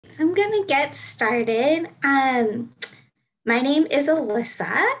So I'm gonna get started. My name is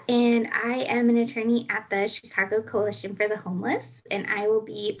Alyssa, and I am an attorney at the Chicago Coalition for the Homeless, and I will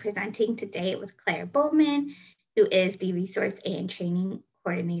be presenting today with Claire Bohmann, who is the Resource and Training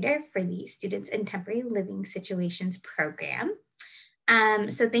Coordinator for the Students in Temporary Living Situations program.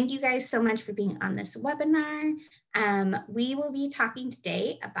 So thank you guys so much for being on this webinar. We will be talking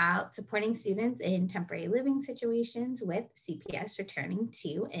today about supporting students in temporary living situations with CPS returning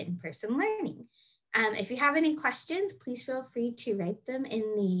to in-person learning. If you have any questions, please feel free to write them in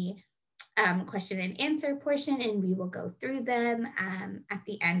the question and answer portion, and we will go through them at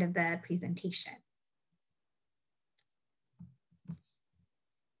the end of the presentation.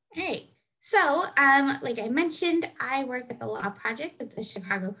 All right. So, like I mentioned, I work at the Law Project with the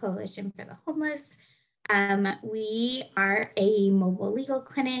Chicago Coalition for the Homeless. We are a mobile legal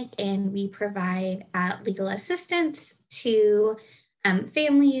clinic, and we provide legal assistance to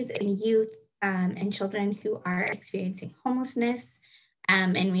families and youth and children who are experiencing homelessness.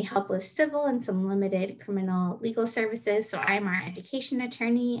 And we help with civil and some limited criminal legal services. So I'm our education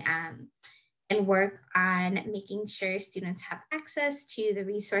attorney. And work on making sure students have access to the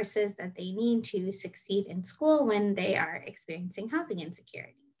resources that they need to succeed in school when they are experiencing housing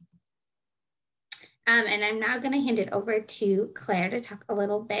insecurity. And I'm now going to hand it over to Claire to talk a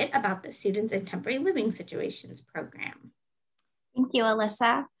little bit about the Students in Temporary Living Situations program. Thank you,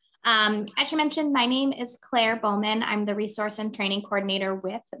 Alyssa. As you mentioned, my name is Claire Bohmann. I'm the Resource and Training Coordinator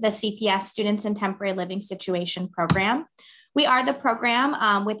with the CPS Students in Temporary Living Situation program. We are the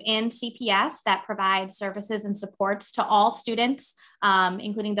program within CPS that provides services and supports to all students,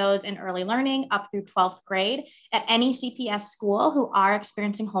 including those in early learning up through 12th grade at any CPS school who are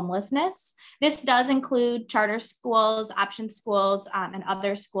experiencing homelessness. This does include charter schools, option schools, and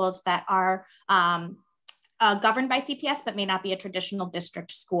other schools that are governed by CPS, but may not be a traditional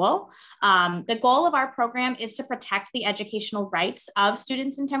district school. The goal of our program is to protect the educational rights of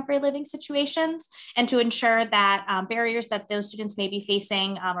students in temporary living situations and to ensure that barriers that those students may be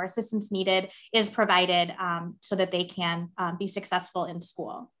facing or assistance needed is provided so that they can be successful in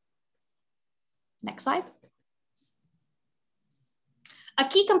school. Next slide. A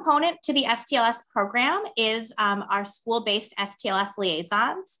key component to the STLS program is our school-based STLS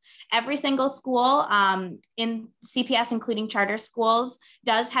liaisons. Every single school in CPS, including charter schools,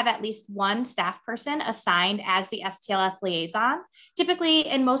 does have at least one staff person assigned as the STLS liaison. Typically,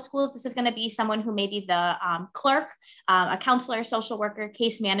 in most schools, this is going to be someone who may be the clerk, a counselor, social worker,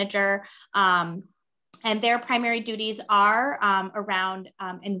 case manager, and their primary duties are around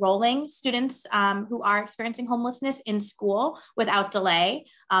enrolling students who are experiencing homelessness in school without delay,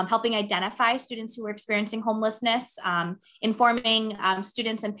 helping identify students who are experiencing homelessness, informing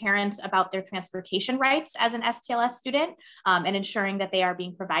students and parents about their transportation rights as an STLS student, and ensuring that they are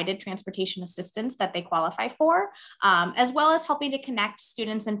being provided transportation assistance that they qualify for, as well as helping to connect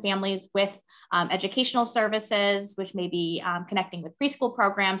students and families with educational services, which may be connecting with preschool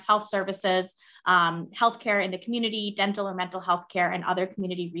programs, health services, healthcare in the community, dental or mental health care, and other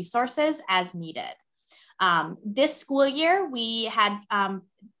community resources as needed. This school year, we had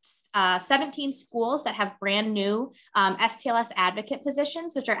 17 schools that have brand new STLS advocate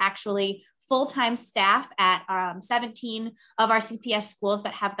positions, which are actually full-time staff at 17 of our CPS schools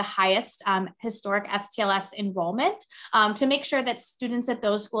that have the highest historic STLS enrollment to make sure that students at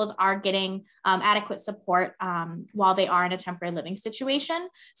those schools are getting adequate support while they are in a temporary living situation.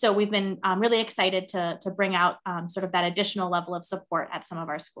 So we've been really excited to bring out sort of that additional level of support at some of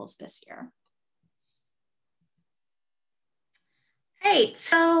our schools this year. Hey,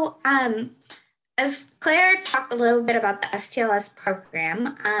 so as Claire talked a little bit about the STLS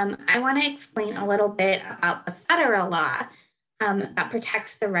program, I want to explain a little bit about the federal law that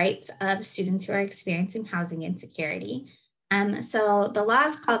protects the rights of students who are experiencing housing insecurity. So the law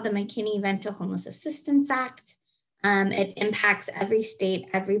is called the McKinney-Vento Homeless Assistance Act. It impacts every state,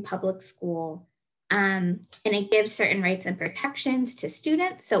 every public school, and it gives certain rights and protections to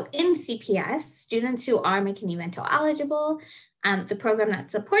students. So in CPS, students who are McKinney-Vento eligible, the program that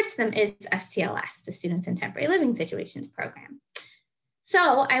supports them is STLS, the Students in Temporary Living Situations program.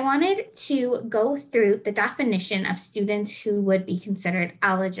 So I wanted to go through the definition of students who would be considered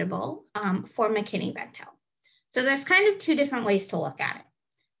eligible for McKinney-Vento. So there's kind of two different ways to look at it.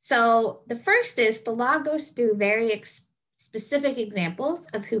 So the first is the law goes through very specific examples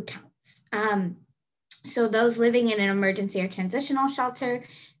of who counts. So those living in an emergency or transitional shelter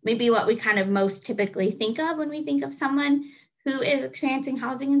may be what we kind of most typically think of when we think of someone who is experiencing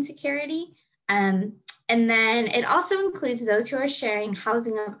housing insecurity. And then it also includes those who are sharing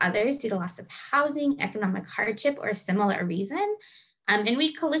housing of others due to loss of housing, economic hardship, or a similar reason. And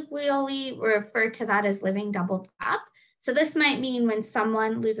we colloquially refer to that as living doubled up. So this might mean when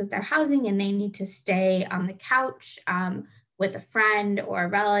someone loses their housing and they need to stay on the couch with a friend or a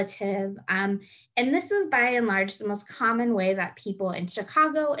relative. And this is by and large the most common way that people in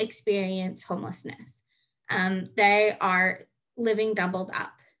Chicago experience homelessness. They are living doubled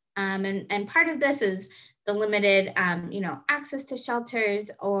up. And part of this is the limited, access to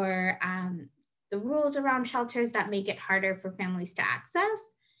shelters or the rules around shelters that make it harder for families to access.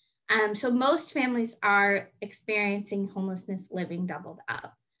 So most families are experiencing homelessness living doubled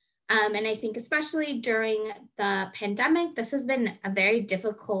up. And I think especially during the pandemic, this has been a very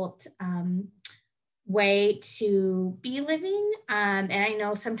difficult way to be living. And I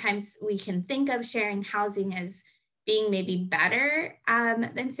know sometimes we can think of sharing housing as being maybe better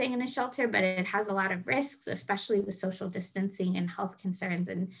than staying in a shelter, but it has a lot of risks, especially with social distancing and health concerns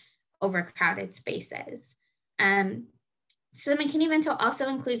and overcrowded spaces. So the McKinney-Vento also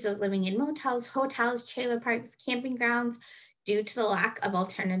includes those living in motels, hotels, trailer parks, camping grounds due to the lack of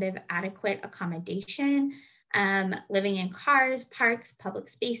alternative adequate accommodation, living in cars, parks, public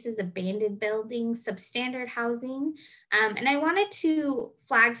spaces, abandoned buildings, substandard housing. And I wanted to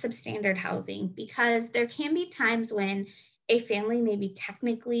flag substandard housing because there can be times when a family maybe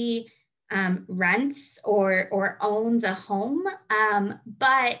technically rents or owns a home,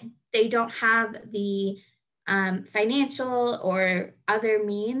 but they don't have the financial or other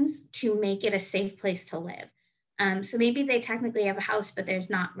means to make it a safe place to live. So maybe they technically have a house, but there's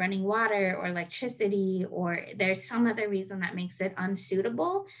not running water or electricity, or there's some other reason that makes it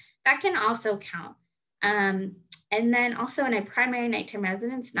unsuitable. That can also count. And then also in a primary nighttime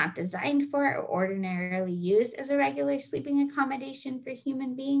residence not designed for or ordinarily used as a regular sleeping accommodation for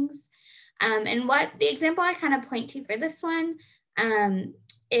human beings. And what the example I kind of point to for this one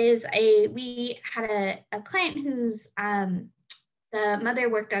is we had a client whose the mother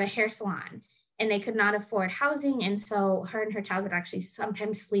worked at a hair salon and they could not afford housing. And so her and her child would actually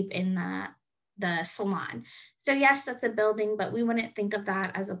sometimes sleep in the salon. So yes, that's a building, but we wouldn't think of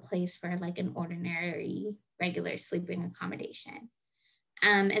that as a place for like an ordinary, regular sleeping accommodation.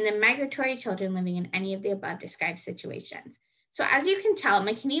 And then migratory children living in any of the above described situations. So as you can tell,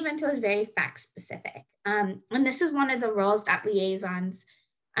 McKinney-Vento is very fact specific. And this is one of the roles that liaisons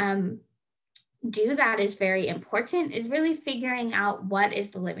do that is very important, is really figuring out what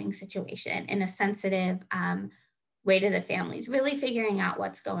is the living situation in a sensitive way to the families, really figuring out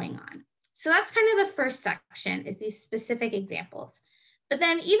what's going on. So that's kind of the first section, is these specific examples. But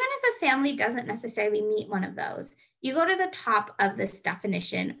then even if a family doesn't necessarily meet one of those, you go to the top of this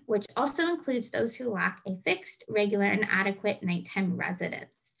definition, which also includes those who lack a fixed, regular, and adequate nighttime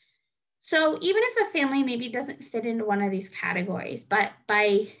residence. So even if a family maybe doesn't fit into one of these categories, but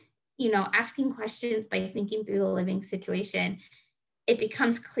by asking questions, by thinking through the living situation, it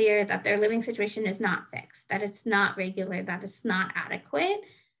becomes clear that their living situation is not fixed, that it's not regular, that it's not adequate,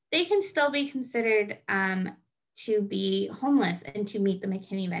 they can still be considered to be homeless and to meet the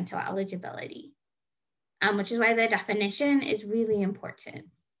McKinney-Vento eligibility, which is why the definition is really important.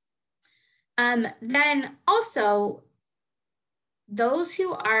 Then also, those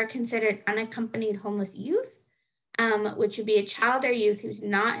who are considered unaccompanied homeless youth, which would be a child or youth who's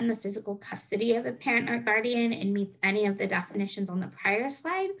not in the physical custody of a parent or guardian and meets any of the definitions on the prior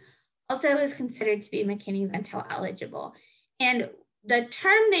slide, also is considered to be McKinney-Vento eligible. And the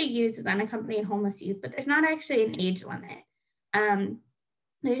term they use is unaccompanied homeless youth, but there's not actually an age limit.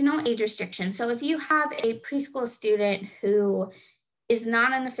 There's no age restriction. So if you have a preschool student who is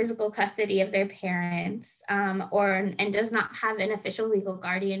not in the physical custody of their parents and does not have an official legal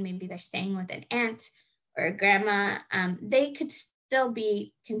guardian, maybe they're staying with an aunt or a grandma, they could still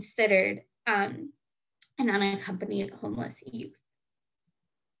be considered an unaccompanied homeless youth.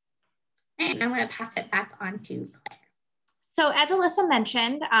 And I'm going to pass it back on to Claire. So as Alyssa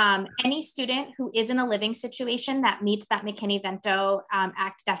mentioned, any student who is in a living situation that meets that McKinney-Vento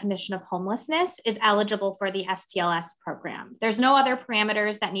Act definition of homelessness is eligible for the STLS program. There's no other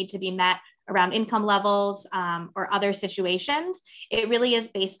parameters that need to be met around income levels or other situations. It really is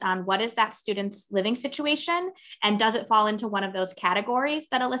based on what is that student's living situation and does it fall into one of those categories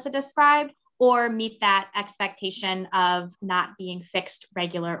that Alyssa described, or meet that expectation of not being fixed,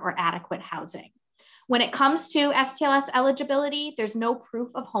 regular, or adequate housing. When it comes to STLS eligibility, there's no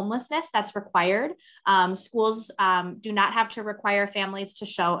proof of homelessness that's required. Schools do not have to require families to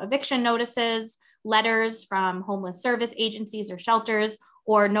show eviction notices, letters from homeless service agencies or shelters,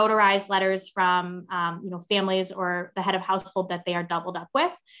 or notarized letters from families or the head of household that they are doubled up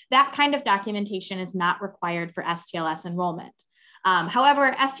with. That kind of documentation is not required for STLS enrollment.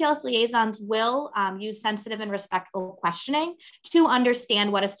 However, STLS liaisons will use sensitive and respectful questioning to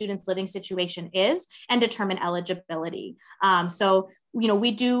understand what a student's living situation is and determine eligibility. So,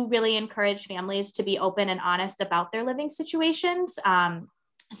 we do really encourage families to be open and honest about their living situations.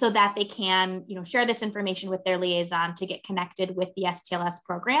 So that they can, share this information with their liaison to get connected with the STLS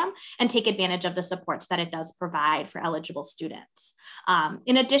program and take advantage of the supports that it does provide for eligible students.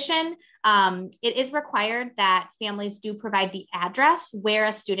 In addition, it is required that families do provide the address where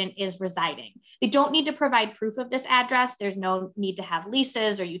a student is residing. They don't need to provide proof of this address. There's no need to have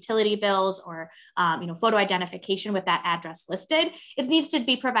leases or utility bills or, photo identification with that address listed. It needs to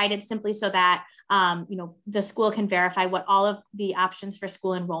be provided simply so that, the school can verify what all of the options for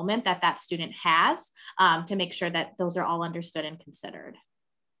school enrollment that student has, to make sure that those are all understood and considered.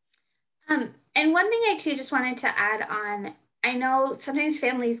 And one thing I too just wanted to add on, I know sometimes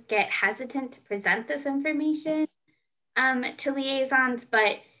families get hesitant to present this information to liaisons,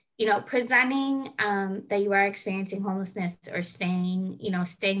 but presenting that you are experiencing homelessness or staying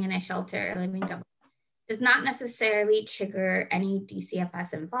in a shelter or living double does not necessarily trigger any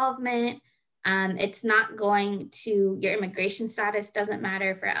DCFS involvement. It's not going to, your immigration status doesn't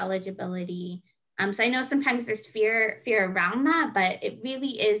matter for eligibility. So I know sometimes there's fear around that, but it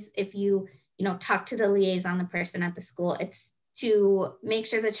really is, if you talk to the liaison, the person at the school, it's to make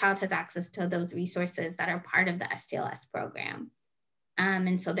sure the child has access to those resources that are part of the STLS program.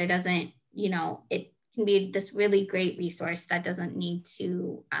 And so there doesn't, it can be this really great resource that doesn't need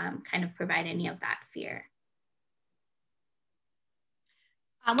to kind of provide any of that fear.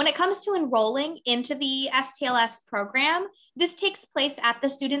 When it comes to enrolling into the STLS program, this takes place at the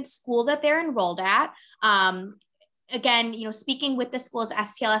student's school that they're enrolled at. Again, speaking with the school's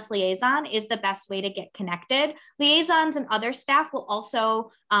STLS liaison is the best way to get connected. Liaisons and other staff will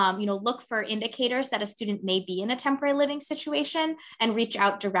also, look for indicators that a student may be in a temporary living situation and reach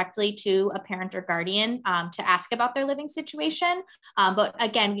out directly to a parent or guardian to ask about their living situation. But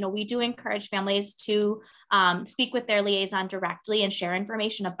again, we do encourage families to speak with their liaison directly and share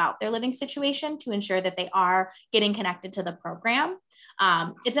information about their living situation to ensure that they are getting connected to the program.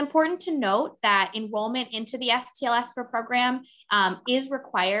 It's important to note that enrollment into the STLS program is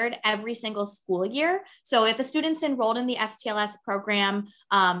required every single school year. So if a student's enrolled in the STLS program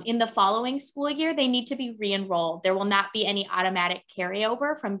in the following school year, they need to be re-enrolled. There will not be any automatic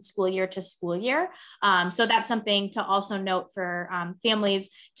carryover from school year to school year. So that's something to also note for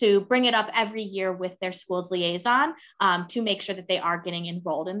families, to bring it up every year with their school's liaison to make sure that they are getting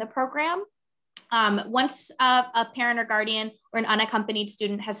enrolled in the program. Once a parent or guardian or an unaccompanied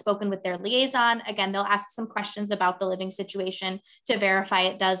student has spoken with their liaison, again, they'll ask some questions about the living situation to verify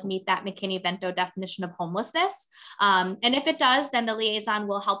it does meet that McKinney-Vento definition of homelessness. And if it does, then the liaison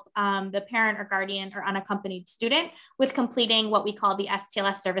will help the parent or guardian or unaccompanied student with completing what we call the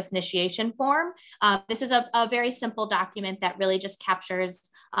STLS service initiation form. This is a very simple document that really just captures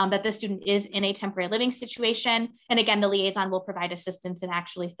that the student is in a temporary living situation. And again, the liaison will provide assistance in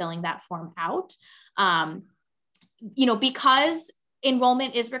actually filling that form out. Because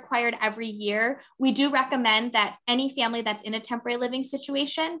enrollment is required every year, we do recommend that any family that's in a temporary living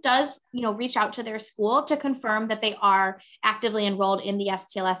situation does, reach out to their school to confirm that they are actively enrolled in the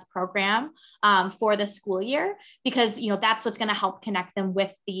STLS program for the school year, because, that's what's going to help connect them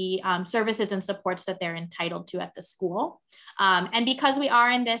with the services and supports that they're entitled to at the school. And because we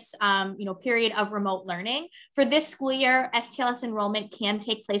are in this, period of remote learning, for this school year, STLS enrollment can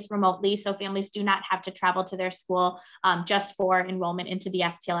take place remotely. So families do not have to travel to their school just for enrollment into the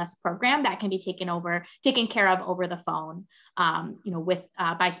STLS program. That can be taken care of over the phone,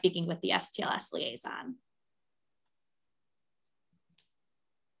 by speaking with the STLS liaison.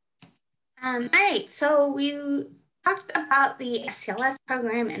 All right, so we talked about the STLS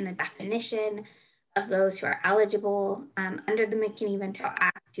program and the definition of those who are eligible under the McKinney-Vento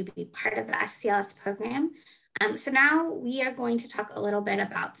Act to be part of the STLS program. So now we are going to talk a little bit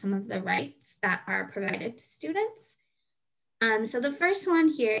about some of the rights that are provided to students. So the first one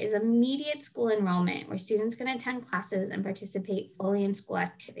here is immediate school enrollment, where students can attend classes and participate fully in school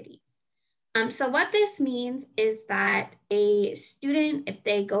activities. So what this means is that a student, if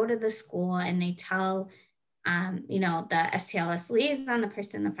they go to the school and they tell, the STLS liaison, the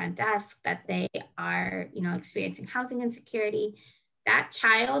person in the front desk, that they are, experiencing housing insecurity,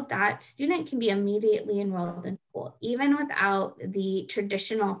 that student can be immediately enrolled in school, even without the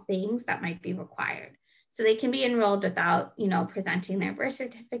traditional things that might be required. So they can be enrolled without, presenting their birth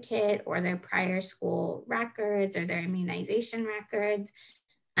certificate or their prior school records or their immunization records.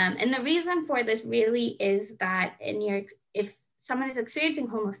 And the reason for this really is that if someone is experiencing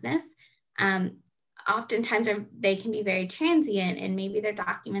homelessness, oftentimes they can be very transient, and maybe their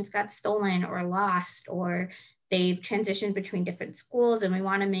documents got stolen or lost, or they've transitioned between different schools, and we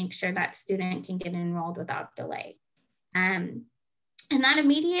want to make sure that student can get enrolled without delay. And that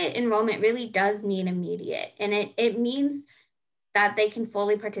immediate enrollment really does mean immediate, and it means that they can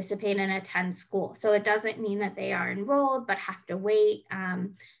fully participate and attend school. So it doesn't mean that they are enrolled but have to wait.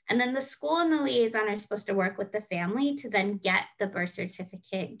 And then the school and the liaison are supposed to work with the family to then get the birth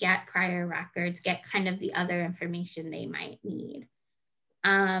certificate, get prior records, get kind of the other information they might need.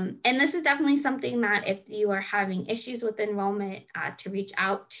 And this is definitely something that if you are having issues with enrollment, to reach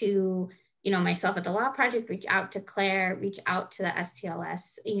out to, myself at the Law Project, reach out to Claire, reach out to the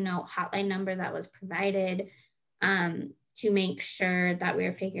STLS, hotline number that was provided, to make sure that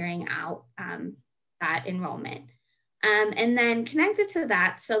we're figuring out that enrollment. And then connected to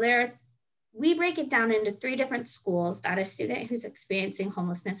that, so we break it down into 3 different schools that a student who's experiencing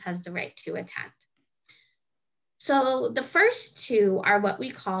homelessness has the right to attend. So the first 2 are what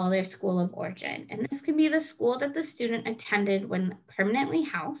we call their school of origin. And this can be the school that the student attended when permanently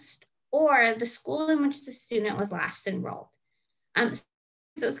housed, or the school in which the student was last enrolled.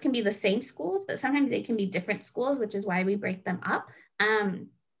 Those can be the same schools, but sometimes they can be different schools, which is why we break them up.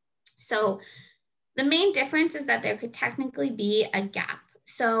 So the main difference is that there could technically be a gap.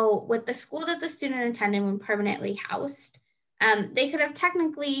 So with the school that the student attended when permanently housed, they could have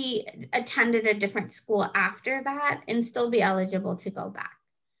technically attended a different school after that and still be eligible to go back.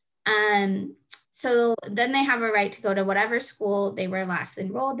 So then they have a right to go to whatever school they were last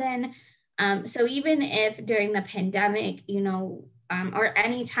enrolled in. So even if during the pandemic, or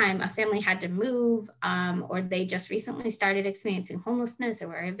anytime a family had to move, or they just recently started experiencing homelessness or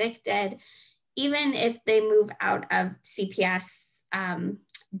were evicted, even if they move out of CPS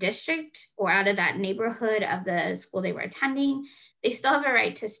district or out of that neighborhood of the school they were attending, they still have a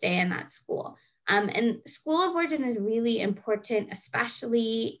right to stay in that school. And school of origin is really important,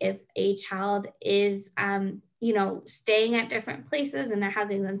 especially if a child is, staying at different places and their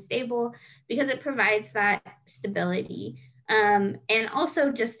housing is unstable, because it provides that stability. And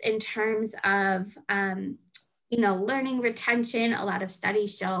also just in terms of, learning retention, a lot of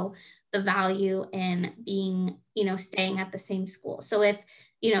studies show the value in being, staying at the same school. So if,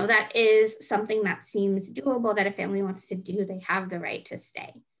 that is something that seems doable that a family wants to do, they have the right to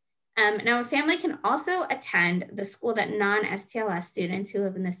stay. Now, a family can also attend the school that non-STLS students who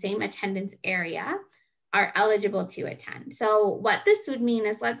live in the same attendance area are eligible to attend. So what this would mean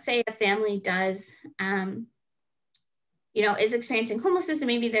is, let's say a family does, is experiencing homelessness, and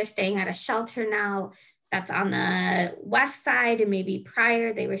maybe they're staying at a shelter now that's on the west side, and maybe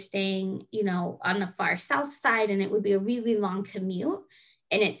prior they were staying, on the far south side, and it would be a really long commute.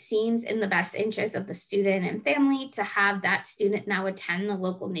 And it seems in the best interest of the student and family to have that student now attend the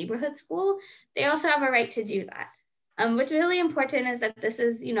local neighborhood school. They also have a right to do that. What's really important is that this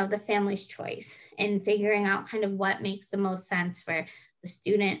is, the family's choice in figuring out kind of what makes the most sense for the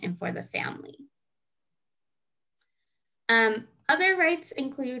student and for the family. Other rights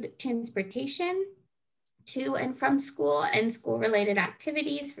include transportation to and from school and school-related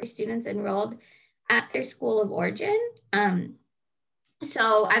activities for students enrolled at their school of origin.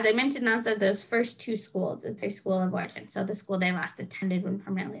 So as I mentioned, those first 2 schools is their school of origin. So the school they last attended when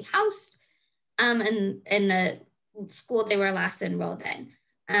permanently housed, and the school they were last enrolled in.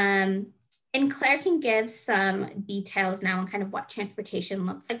 And Claire can give some details now on kind of what transportation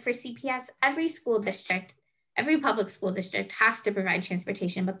looks like for CPS. Every public school district has to provide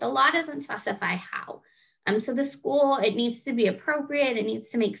transportation, but the law doesn't specify how. So the school, it needs to be appropriate, it needs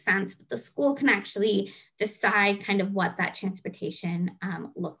to make sense, but the school can actually decide kind of what that transportation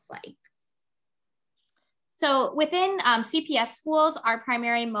looks like. So within CPS schools, our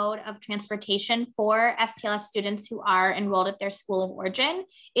primary mode of transportation for STLS students who are enrolled at their school of origin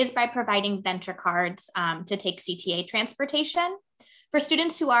is by providing venture cards to take CTA transportation. For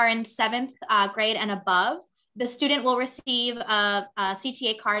students who are in 7th grade and above, the student will receive a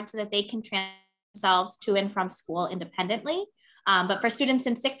CTA card so that they can transfer themselves to and from school independently. But for students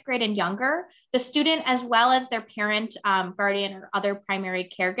in 6th grade and younger, the student, as well as their parent, guardian, or other primary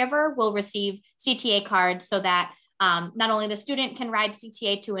caregiver, will receive CTA cards so that not only the student can ride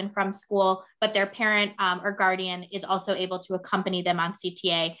CTA to and from school, but their parent or guardian is also able to accompany them on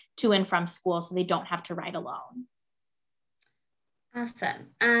CTA to and from school so they don't have to ride alone.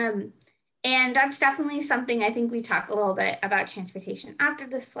 Awesome. And that's definitely something I think we talk a little bit about transportation after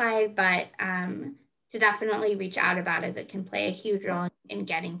this slide, but to definitely reach out about, as it can play a huge role in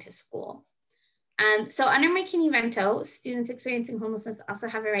getting to school. So under McKinney-Vento, students experiencing homelessness also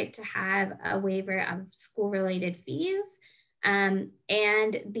have a right to have a waiver of school-related fees. And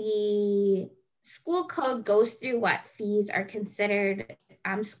the school code goes through what fees are considered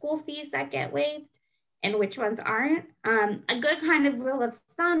school fees that get waived and which ones aren't. A good kind of rule of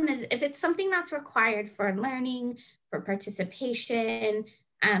thumb is if it's something that's required for learning, for participation,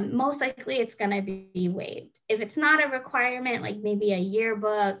 most likely it's going to be waived. If it's not a requirement, like maybe a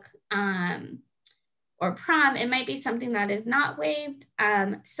yearbook or prom, it might be something that is not waived.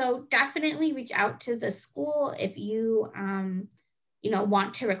 So definitely reach out to the school if you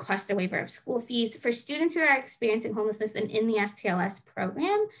want to request a waiver of school fees. For students who are experiencing homelessness and in the STLS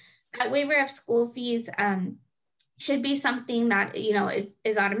program, that waiver of school fees should be something that,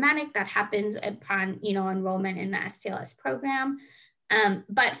 is automatic, that happens upon, enrollment in the STLS program.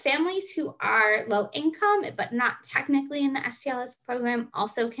 But families who are low income, but not technically in the STLS program,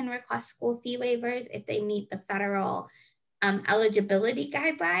 also can request school fee waivers if they meet the federal eligibility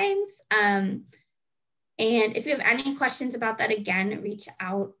guidelines. And if you have any questions about that, again, reach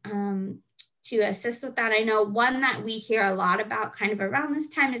out to assist with that. I know one that we hear a lot about kind of around this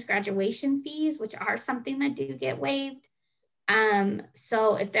time is graduation fees, which are something that do get waived.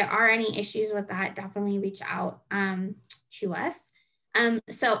 So if there are any issues with that, definitely reach out to us.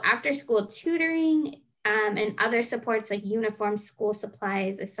 So after school tutoring and other supports like uniform, school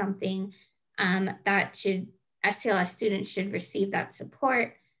supplies is something that STLS students should receive that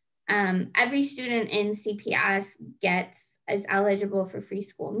support. Every student in CPS is eligible for free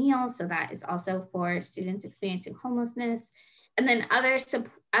school meals. So that is also for students experiencing homelessness. And then other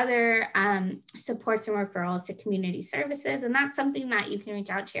supports and referrals to community services. And that's something that you can reach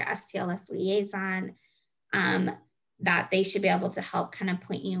out to your STLS liaison, that they should be able to help kind of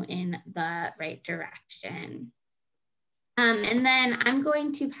point you in the right direction. And then I'm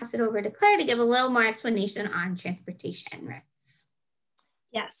going to pass it over to Claire to give a little more explanation on transportation rights.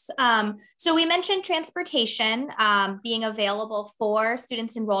 Yes. So we mentioned transportation being available for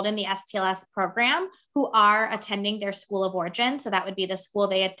students enrolled in the STLS program who are attending their school of origin. So that would be the school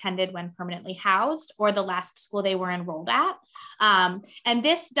they attended when permanently housed or the last school they were enrolled at. And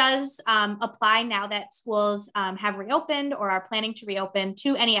this does apply now that schools have reopened or are planning to reopen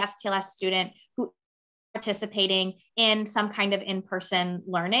to any STLS student who is participating in some kind of in-person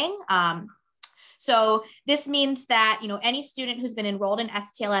learning. So this means that, any student who's been enrolled in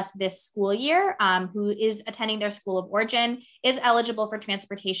STLS this school year, who is attending their school of origin, is eligible for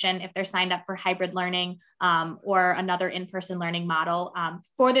transportation if they're signed up for hybrid learning or another in-person learning model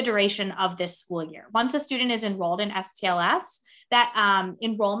for the duration of this school year. Once a student is enrolled in STLS, that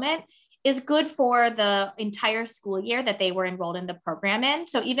enrollment is good for the entire school year that they were enrolled in the program in.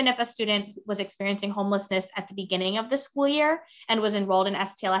 So even if a student was experiencing homelessness at the beginning of the school year and was enrolled in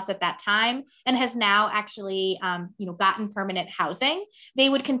STLS at that time and has now actually gotten permanent housing, they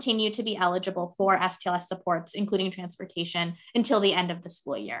would continue to be eligible for STLS supports, including transportation, until the end of the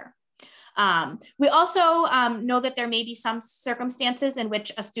school year. We also know that there may be some circumstances in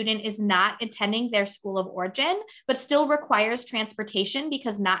which a student is not attending their school of origin, but still requires transportation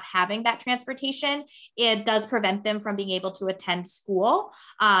because not having that transportation, it does prevent them from being able to attend school.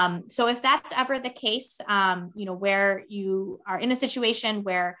 So if that's ever the case, where you are in a situation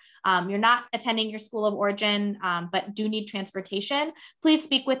where you're not attending your school of origin, but do need transportation, please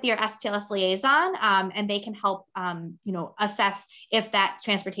speak with your STLS liaison and they can help, assess if that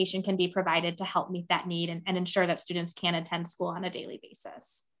transportation can be provided to help meet that need and ensure that students can attend school on a daily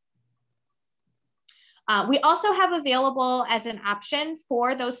basis. We also have available as an option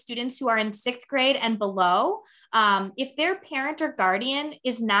for those students who are in 6th grade and below, if their parent or guardian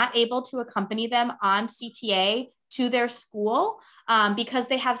is not able to accompany them on CTA to their school because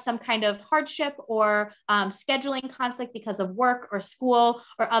they have some kind of hardship or scheduling conflict because of work or school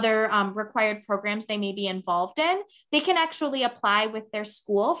or other required programs they may be involved in, they can actually apply with their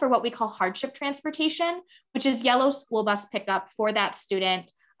school for what we call hardship transportation, which is yellow school bus pickup for that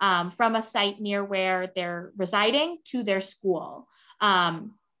student from a site near where they're residing to their school.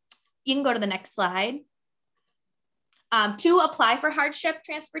 You can go to the next slide. To apply for hardship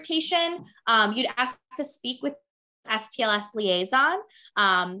transportation, you'd ask to speak with STLS liaison.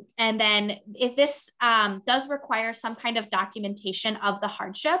 And then if this does require some kind of documentation of the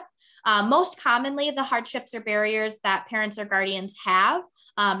hardship, most commonly the hardships or barriers that parents or guardians have,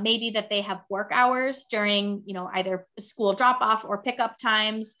 maybe that they have work hours during, either school drop-off or pickup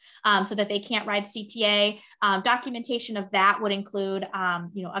times so that they can't ride CTA. Documentation of that would include,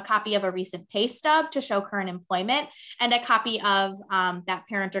 a copy of a recent pay stub to show current employment and a copy of that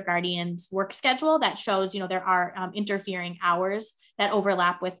parent or guardian's work schedule that shows, there are interfering hours that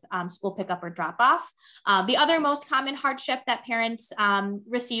overlap with school pickup or drop-off. The other most common hardship that parents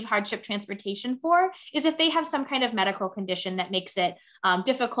receive hardship transportation for is if they have some kind of medical condition that makes it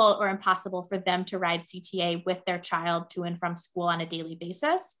difficult or impossible for them to ride CTA with their child to and from school on a daily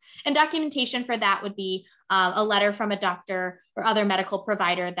basis. And documentation for that would be a letter from a doctor or other medical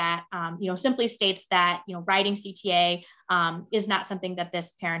provider that simply states that riding CTA is not something that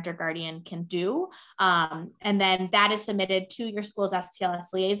this parent or guardian can do. And then that is submitted to your school's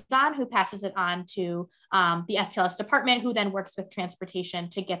STLS liaison, who passes it on to the STLS department, who then works with transportation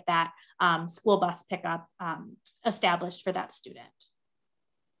to get that school bus pickup established for that student.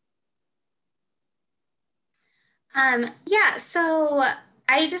 Yeah, so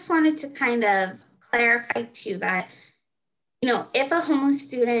I just wanted to kind of clarify too that, if a homeless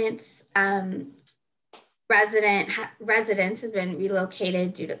student's residence has been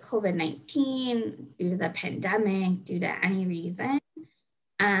relocated due to COVID-19, due to the pandemic, due to any reason,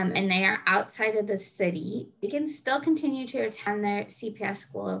 and they are outside of the city, they can still continue to attend their CPS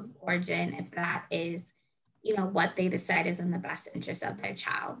school of origin if that is, what they decide is in the best interest of their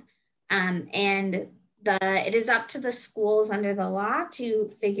child. And it is up to the schools under the law to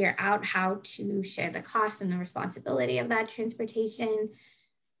figure out how to share the cost and the responsibility of that transportation,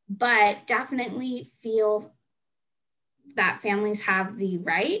 but definitely feel that families have the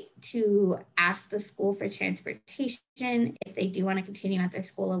right to ask the school for transportation if they do want to continue at their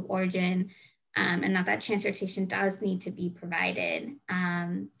school of origin, and that transportation does need to be provided,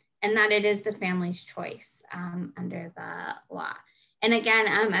 and that it is the family's choice under the law. And again,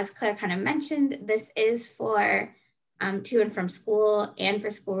 as Claire kind of mentioned, this is for to and from school and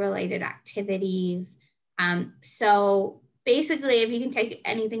for school-related activities. So basically, if you can take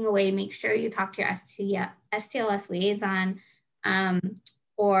anything away, make sure you talk to your STLS liaison,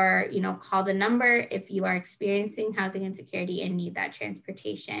 or call the number if you are experiencing housing insecurity and need that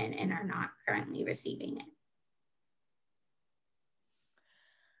transportation and are not currently receiving it.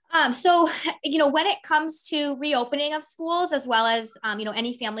 So, when it comes to reopening of schools, as well as,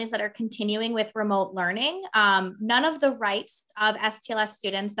 any families that are continuing with remote learning, none of the rights of STLS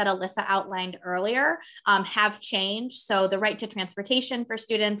students that Alyssa outlined earlier have changed. So the right to transportation for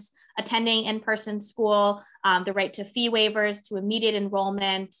students attending in-person school, the right to fee waivers, to immediate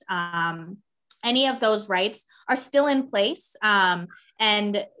enrollment, any of those rights are still in place,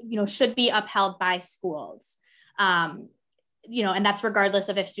 and, should be upheld by schools. And that's regardless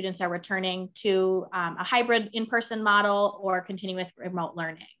of if students are returning to a hybrid in-person model or continue with remote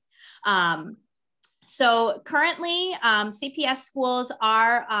learning. So currently, CPS schools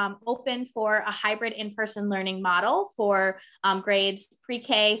are open for a hybrid in-person learning model for grades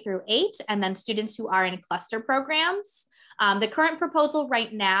pre-K through 8, and then students who are in cluster programs. The current proposal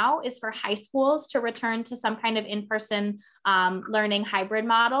right now is for high schools to return to some kind of in-person learning hybrid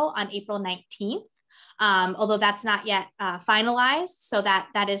model on April 19th. Although that's not yet finalized, so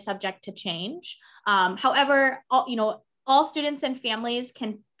that is subject to change. However, all students and families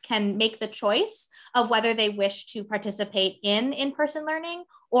can make the choice of whether they wish to participate in in-person learning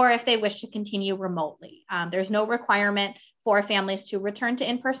or if they wish to continue remotely. There's no requirement for families to return to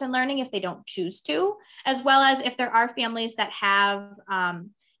in-person learning if they don't choose to, as well as if there are families that have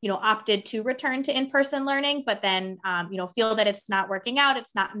opted to return to in-person learning, but then, feel that it's not working out,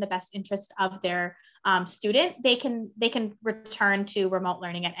 it's not in the best interest of their student, they can return to remote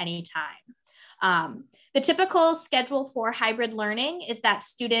learning at any time. The typical schedule for hybrid learning is that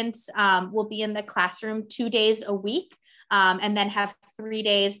students will be in the classroom 2 days a week, and then have 3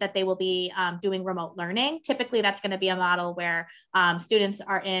 days that they will be doing remote learning. Typically, that's going to be a model where students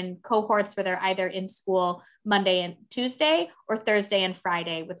are in cohorts where they're either in school Monday and Tuesday or Thursday and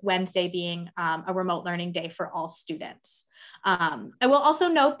Friday, with Wednesday being a remote learning day for all students. I will also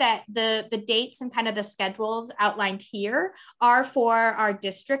note that the dates and kind of the schedules outlined here are for our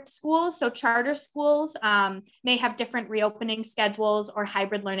district schools. So charter schools may have different reopening schedules or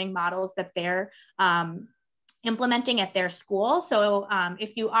hybrid learning models that they're implementing at their school. So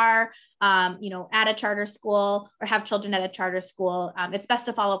if you are, at a charter school or have children at a charter school, it's best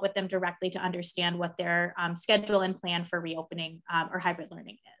to follow up with them directly to understand what their schedule and plan for reopening or hybrid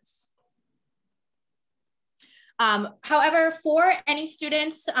learning is. However, for any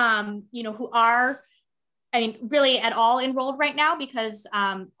students, who are, really at all enrolled right now, because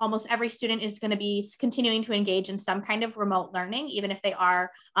almost every student is going to be continuing to engage in some kind of remote learning, even if they are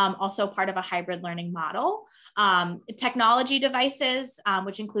also part of a hybrid learning model. Technology devices,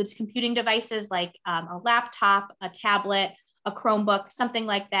 which includes computing devices like a laptop, a tablet, a Chromebook, something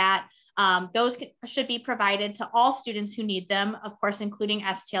like that. Those should be provided to all students who need them, of course, including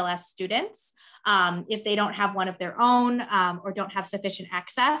STLS students, if they don't have one of their own or don't have sufficient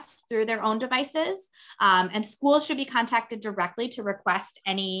access through their own devices. And schools should be contacted directly to request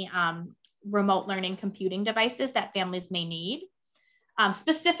any remote learning computing devices that families may need.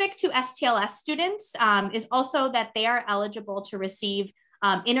 Specific to STLS students is also that they are eligible to receive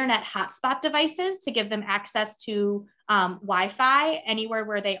internet hotspot devices to give them access to Wi-Fi anywhere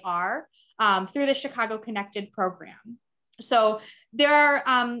where they are through the Chicago Connected program. So there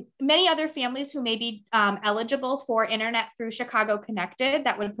are many other families who may be eligible for internet through Chicago Connected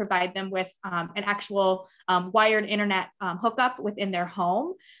that would provide them with an actual wired internet hookup within their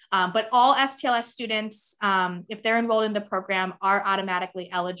home. But all STLS students, if they're enrolled in the program, are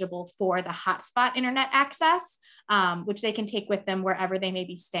automatically eligible for the hotspot internet access, which they can take with them wherever they may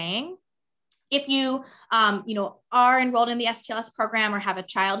be staying. If you, are enrolled in the STLS program or have a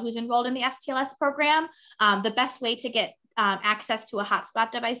child who's enrolled in the STLS program, the best way to get access to a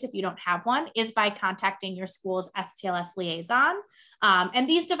hotspot device, if you don't have one, is by contacting your school's STLS liaison. And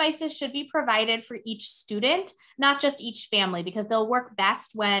these devices should be provided for each student, not just each family, because they'll work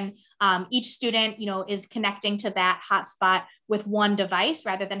best when each student, is connecting to that hotspot with one device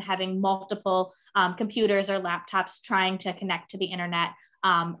rather than having multiple computers or laptops trying to connect to the internet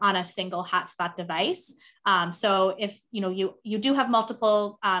on a single hotspot device. So if you do have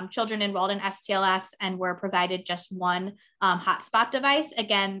multiple children enrolled in STLS and were provided just one hotspot device,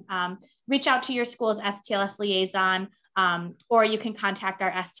 again, reach out to your school's STLS liaison, or you can contact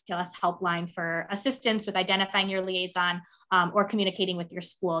our STLS helpline for assistance with identifying your liaison or communicating with your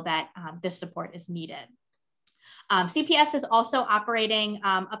school that this support is needed. CPS is also operating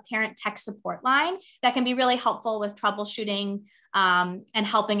a parent tech support line that can be really helpful with troubleshooting and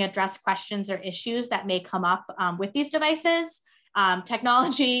helping address questions or issues that may come up with these devices.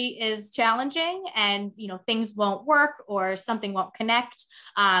 Technology is challenging and things won't work or something won't connect.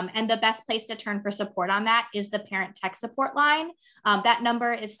 And the best place to turn for support on that is the parent tech support line. That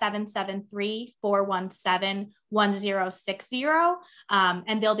number is 773-417-1060.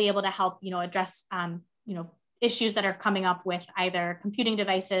 And they'll be able to help address issues that are coming up with either computing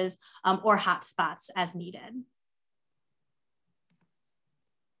devices or hotspots as needed.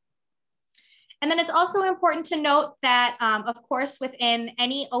 And then it's also important to note that, of course, within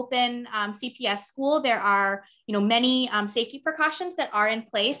any open CPS school, there are many safety precautions that are in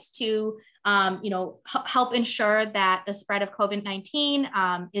place to help ensure that the spread of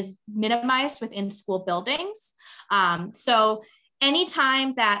COVID-19 is minimized within school buildings. So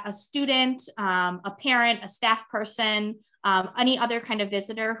anytime that a student, a parent, a staff person, any other kind of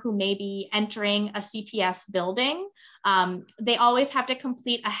visitor who may be entering a CPS building, they always have to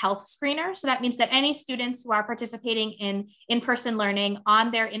complete a health screener. So that means that any students who are participating in in-person learning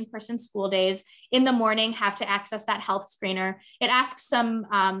on their in-person school days in the morning have to access that health screener. It asks some,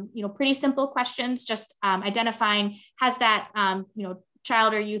 pretty simple questions, just identifying, has that,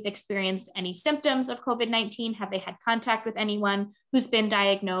 child or youth experienced any symptoms of COVID-19? Have they had contact with anyone who's been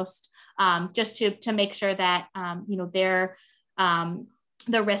diagnosed? Just to make sure that,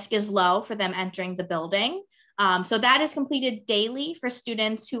 the risk is low for them entering the building. So that is completed daily for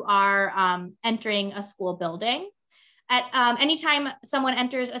students who are entering a school building. At anytime someone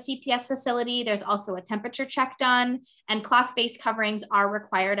enters a CPS facility, there's also a temperature check done, and cloth face coverings are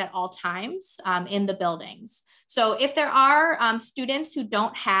required at all times in the buildings. So if there are students who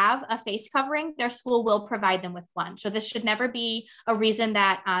don't have a face covering, their school will provide them with one. So this should never be a reason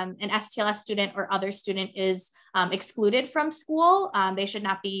that an STLS student or other student is excluded from school. They should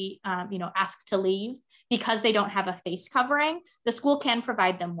not be asked to leave because they don't have a face covering. The school can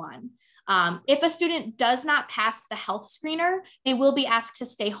provide them one. If a student does not pass the health screener, they will be asked to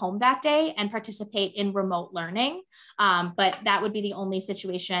stay home that day and participate in remote learning. But that would be the only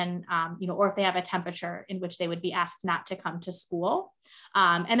situation, or if they have a temperature in which they would be asked not to come to school.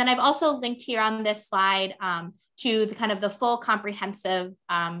 And then I've also linked here on this slide to the kind of the full comprehensive,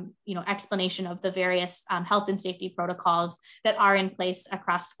 explanation of the various health and safety protocols that are in place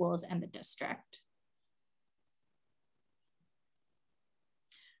across schools and the district.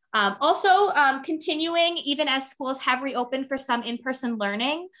 Continuing, even as schools have reopened for some in-person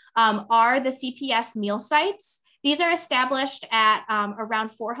learning, are the CPS meal sites. These are established at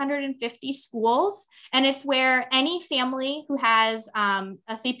around 450 schools, and it's where any family who has a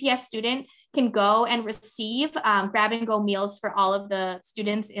CPS student can go and receive grab-and-go meals for all of the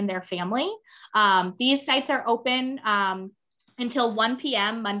students in their family. These sites are open until 1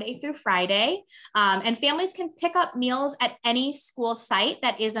 p.m. Monday through Friday. And families can pick up meals at any school site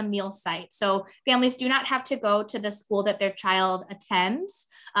that is a meal site. So families do not have to go to the school that their child attends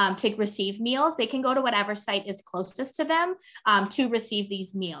to receive meals. They can go to whatever site is closest to them to receive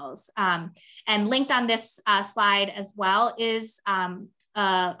these meals. And linked on this slide as well is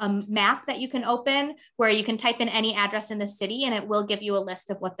a map that you can open where you can type in any address in the city and it will give you a list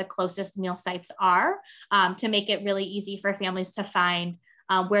of what the closest meal sites are, to make it really easy for families to find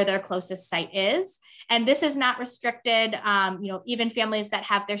where their closest site is. And this is not restricted. Even families that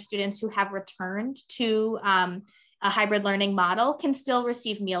have their students who have returned to a hybrid learning model can still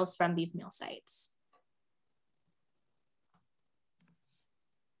receive meals from these meal sites.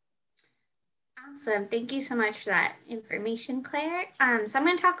 Awesome. Thank you so much for that information, Claire. So I'm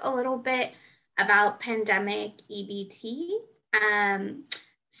going to talk a little bit about pandemic EBT.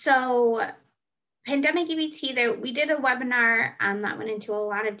 So pandemic EBT, we did a webinar that went into a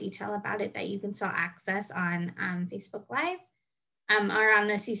lot of detail about it that you can still access on Facebook Live or on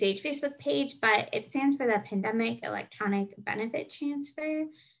the CCH Facebook page, but it stands for the Pandemic Electronic Benefit Transfer.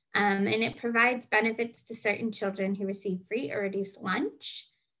 And it provides benefits to certain children who receive free or reduced lunch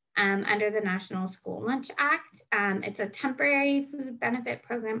under the National School Lunch Act. It's a temporary food benefit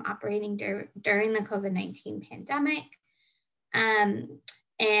program operating during the COVID-19 pandemic. And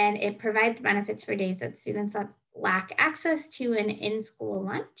it provides benefits for days that students lack access to an in-school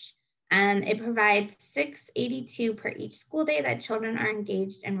lunch. It provides $6.82 per each school day that children are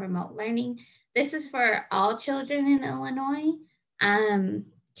engaged in remote learning. This is for all children in Illinois,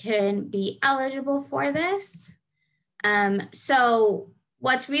 can be eligible for this. So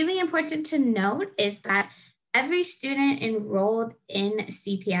what's really important to note is that every student enrolled in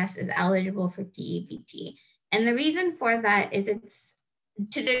CPS is eligible for PEBT. And the reason for that is it's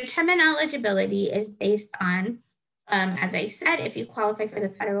to determine eligibility is based on, as I said, if you qualify for the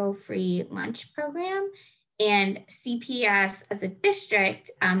federal free lunch program, and CPS as a district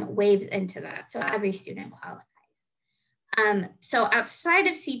waives into that. So every student qualifies. So outside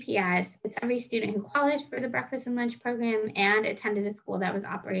of CPS, it's every student who qualifies for the breakfast and lunch program and attended a school that was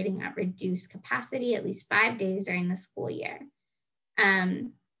operating at reduced capacity at least 5 days during the school year.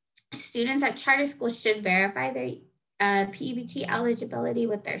 Students at charter schools should verify their PEBT eligibility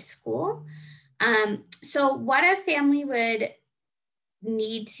with their school. So what a family would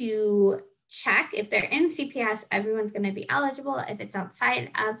need to check: if they're in CPS, everyone's going to be eligible. If it's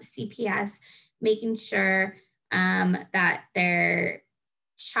outside of CPS, making sure that their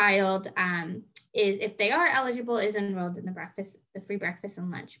child if they are eligible, is enrolled in the free breakfast and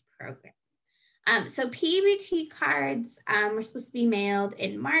lunch program. So PEBT cards were supposed to be mailed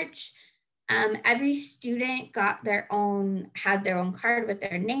in March. Every student had their own card with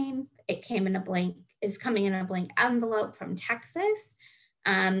their name. It is coming in a blank envelope from Texas.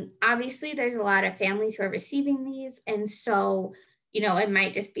 Obviously, there's a lot of families who are receiving these, and so it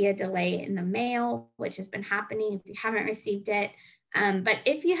might just be a delay in the mail, which has been happening if you haven't received it. But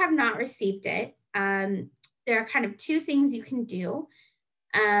if you have not received it, there are kind of two things you can do.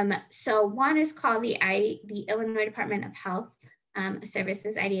 So one is called the Illinois Department of Health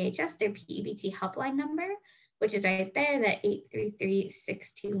Services, IDHS, their PEBT helpline number, which is right there, the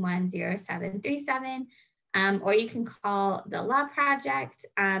 833-621-0737. Or you can call the Law Project,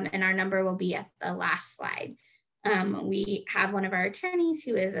 and our number will be at the last slide. We have one of our attorneys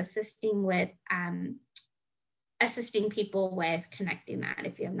who is assisting people with connecting that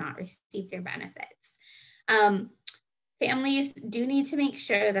if you have not received your benefits. Families do need to make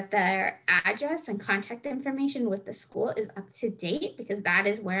sure that their address and contact information with the school is up to date, because that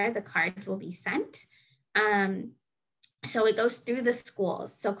is where the cards will be sent. So it goes through the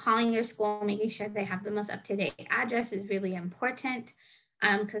schools. So calling your school, making sure they have the most up-to-date address is really important,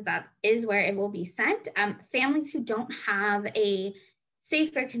 because that is where it will be sent. Families who don't have a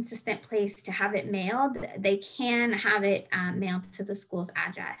safe or consistent place to have it mailed, they can have it mailed to the school's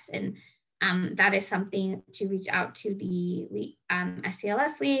address. And that is something to reach out to the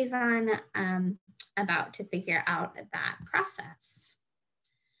STLS liaison about, to figure out that process.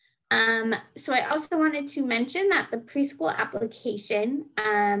 So I also wanted to mention that the preschool application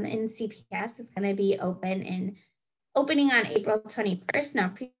in CPS is going to be opening on April 21st. Now,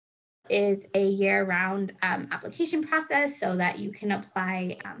 preschool is a year-round application process so that you can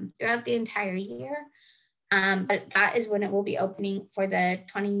apply throughout the entire year. But that is when it will be opening for the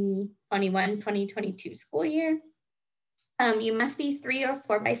 2021-2022 school year. You must be 3 or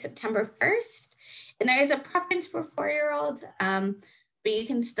 4 by September 1st. And there is a preference for 4-year-olds, but you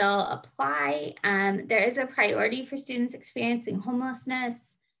can still apply. There is a priority for students experiencing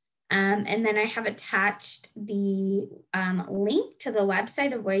homelessness. And then I have attached the link to the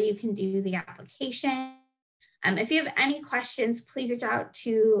website of where you can do the application. If you have any questions, please reach out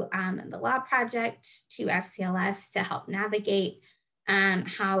to the Law Project, to STLS, to help navigate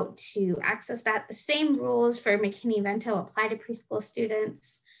how to access that. The same rules for McKinney-Vento apply to preschool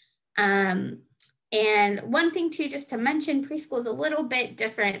students. And one thing too, just to mention, preschool is a little bit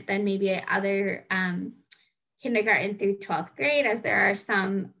different than maybe other kindergarten through 12th grade, as there are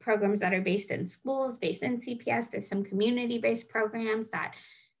some programs that are based in schools, based in CPS. There's some community-based programs that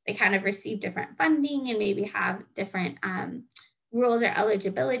they kind of receive different funding and maybe have different rules or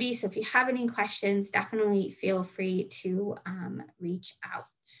eligibility. So if you have any questions, definitely feel free to reach out.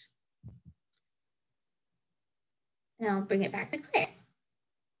 And I'll bring it back to Claire.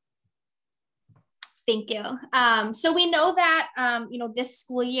 Thank you. So we know that, this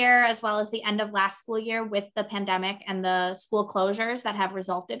school year, as well as the end of last school year with the pandemic and the school closures that have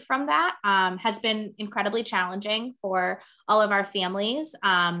resulted from that, has been incredibly challenging for all of our families.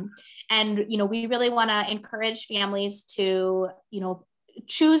 And, we really want to encourage families to,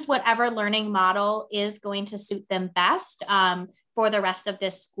 choose whatever learning model is going to suit them best for the rest of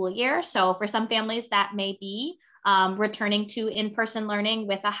this school year. So for some families, that may be returning to in-person learning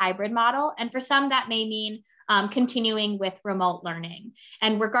with a hybrid model. And for some, that may mean continuing with remote learning.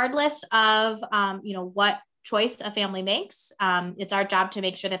 And regardless of, what choice a family makes, it's our job to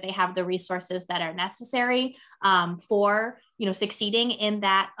make sure that they have the resources that are necessary for, succeeding in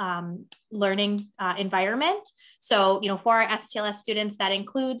that learning environment. So, for our STLS students, that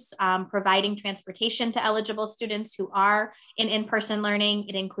includes providing transportation to eligible students who are in in-person learning.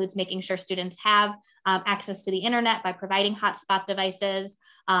 It includes making sure students have access to the internet by providing hotspot devices,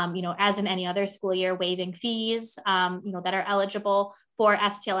 as in any other school year, waiving fees, that are eligible for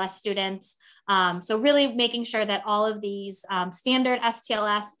STLS students. So really making sure that all of these standard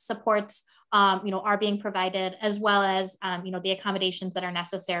STLS supports, are being provided, as well as, the accommodations that are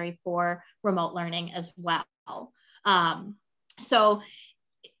necessary for remote learning as well. So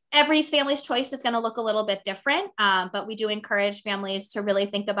every family's choice is going to look a little bit different, but we do encourage families to really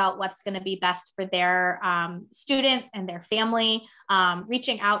think about what's going to be best for their student and their family,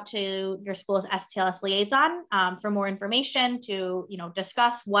 reaching out to your school's STLS liaison for more information to,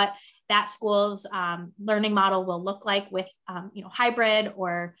 discuss what that school's learning model will look like with, hybrid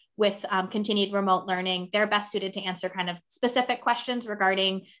or with continued remote learning. They're best suited to answer kind of specific questions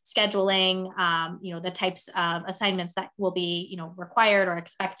regarding scheduling, the types of assignments that will be, required or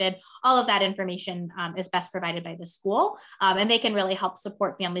expected. All of that information is best provided by the school, and they can really help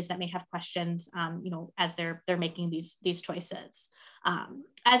support families that may have questions, as they're making these choices.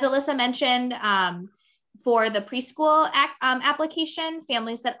 As Alyssa mentioned, for the preschool application,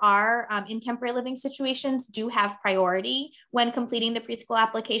 families that are in temporary living situations do have priority when completing the preschool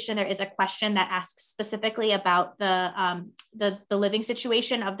application. There is a question that asks specifically about the living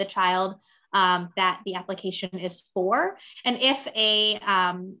situation of the child that the application is for. And if a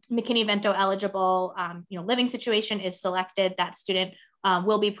McKinney-Vento eligible living situation is selected, that student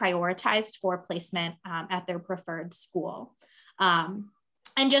will be prioritized for placement at their preferred school.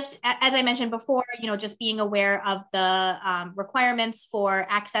 And just as I mentioned before, just being aware of the requirements for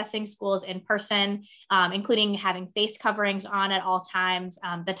accessing schools in person, including having face coverings on at all times,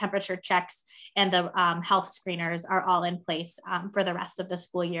 the temperature checks and the health screeners are all in place for the rest of the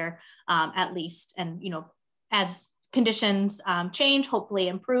school year, at least. And, as conditions change, hopefully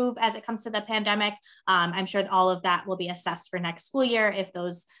improve as it comes to the pandemic, I'm sure all of that will be assessed for next school year if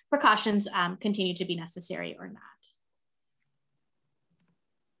those precautions continue to be necessary or not.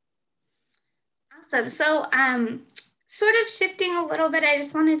 Awesome. So sort of shifting a little bit, I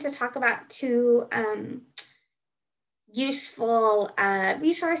just wanted to talk about two useful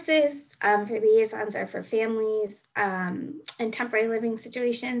resources for liaisons or for families in temporary living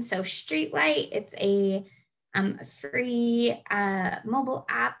situations. So Streetlight, it's a free mobile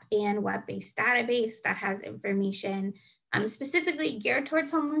app and web-based database that has information specifically geared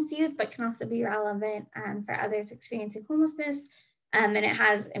towards homeless youth, but can also be relevant for others experiencing homelessness. And it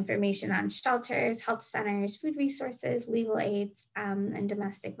has information on shelters, health centers, food resources, legal aids, and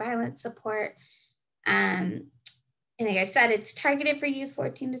domestic violence support. And like I said, it's targeted for youth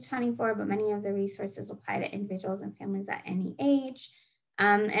 14 to 24, but many of the resources apply to individuals and families at any age.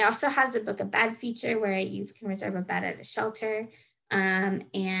 It also has a book a bed feature where youth can reserve a bed at a shelter. And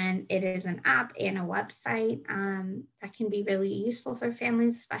it is an app and a website that can be really useful for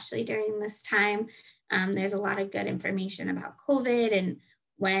families, especially during this time. There's a lot of good information about COVID and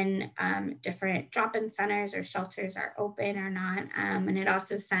when different drop-in centers or shelters are open or not. And it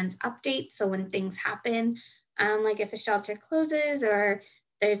also sends updates. So when things happen, like if a shelter closes or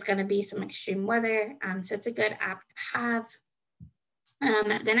there's going to be some extreme weather. So it's a good app to have.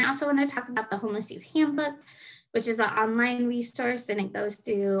 Then I also want to talk about the Homeless Youth Handbook, which is an online resource, and it goes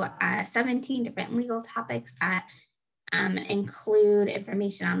through 17 different legal topics that include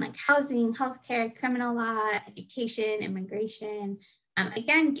information on like housing, healthcare, criminal law, education, immigration,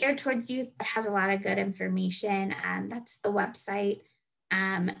 Again, geared towards youth, but has a lot of good information. That's the website.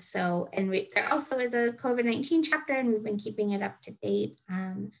 There also is a COVID-19 chapter, and we've been keeping it up to date.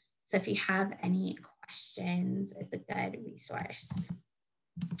 So if you have any questions, it's a good resource.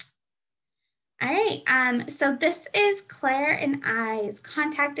 All right, so this is Claire and I's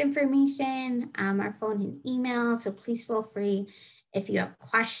contact information, our phone and email. So please feel free if you have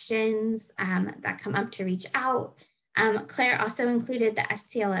questions that come up to reach out. Claire also included the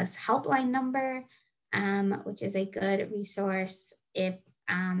STLS helpline number, which is a good resource if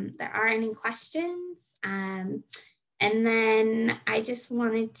there are any questions. And then I just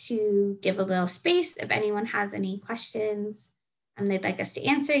wanted to give a little space if anyone has any questions they'd like us to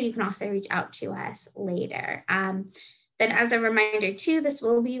answer. You can also reach out to us later. Then as a reminder too, this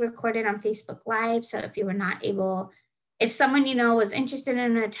will be recorded on Facebook Live. So if you were not able, if someone you know was interested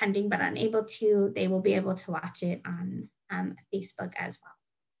in attending but unable to, they will be able to watch it on Facebook as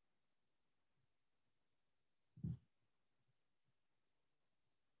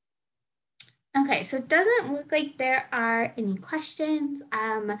well. Okay, so it doesn't look like there are any questions.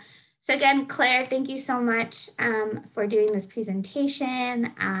 So again, Claire, thank you so much for doing this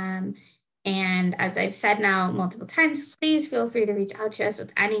presentation. And as I've said now multiple times, please feel free to reach out to us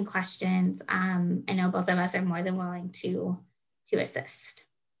with any questions. I know both of us are more than willing to assist.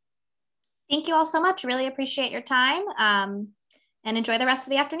 Thank you all so much. Really appreciate your time and enjoy the rest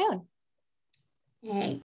of the afternoon. Okay.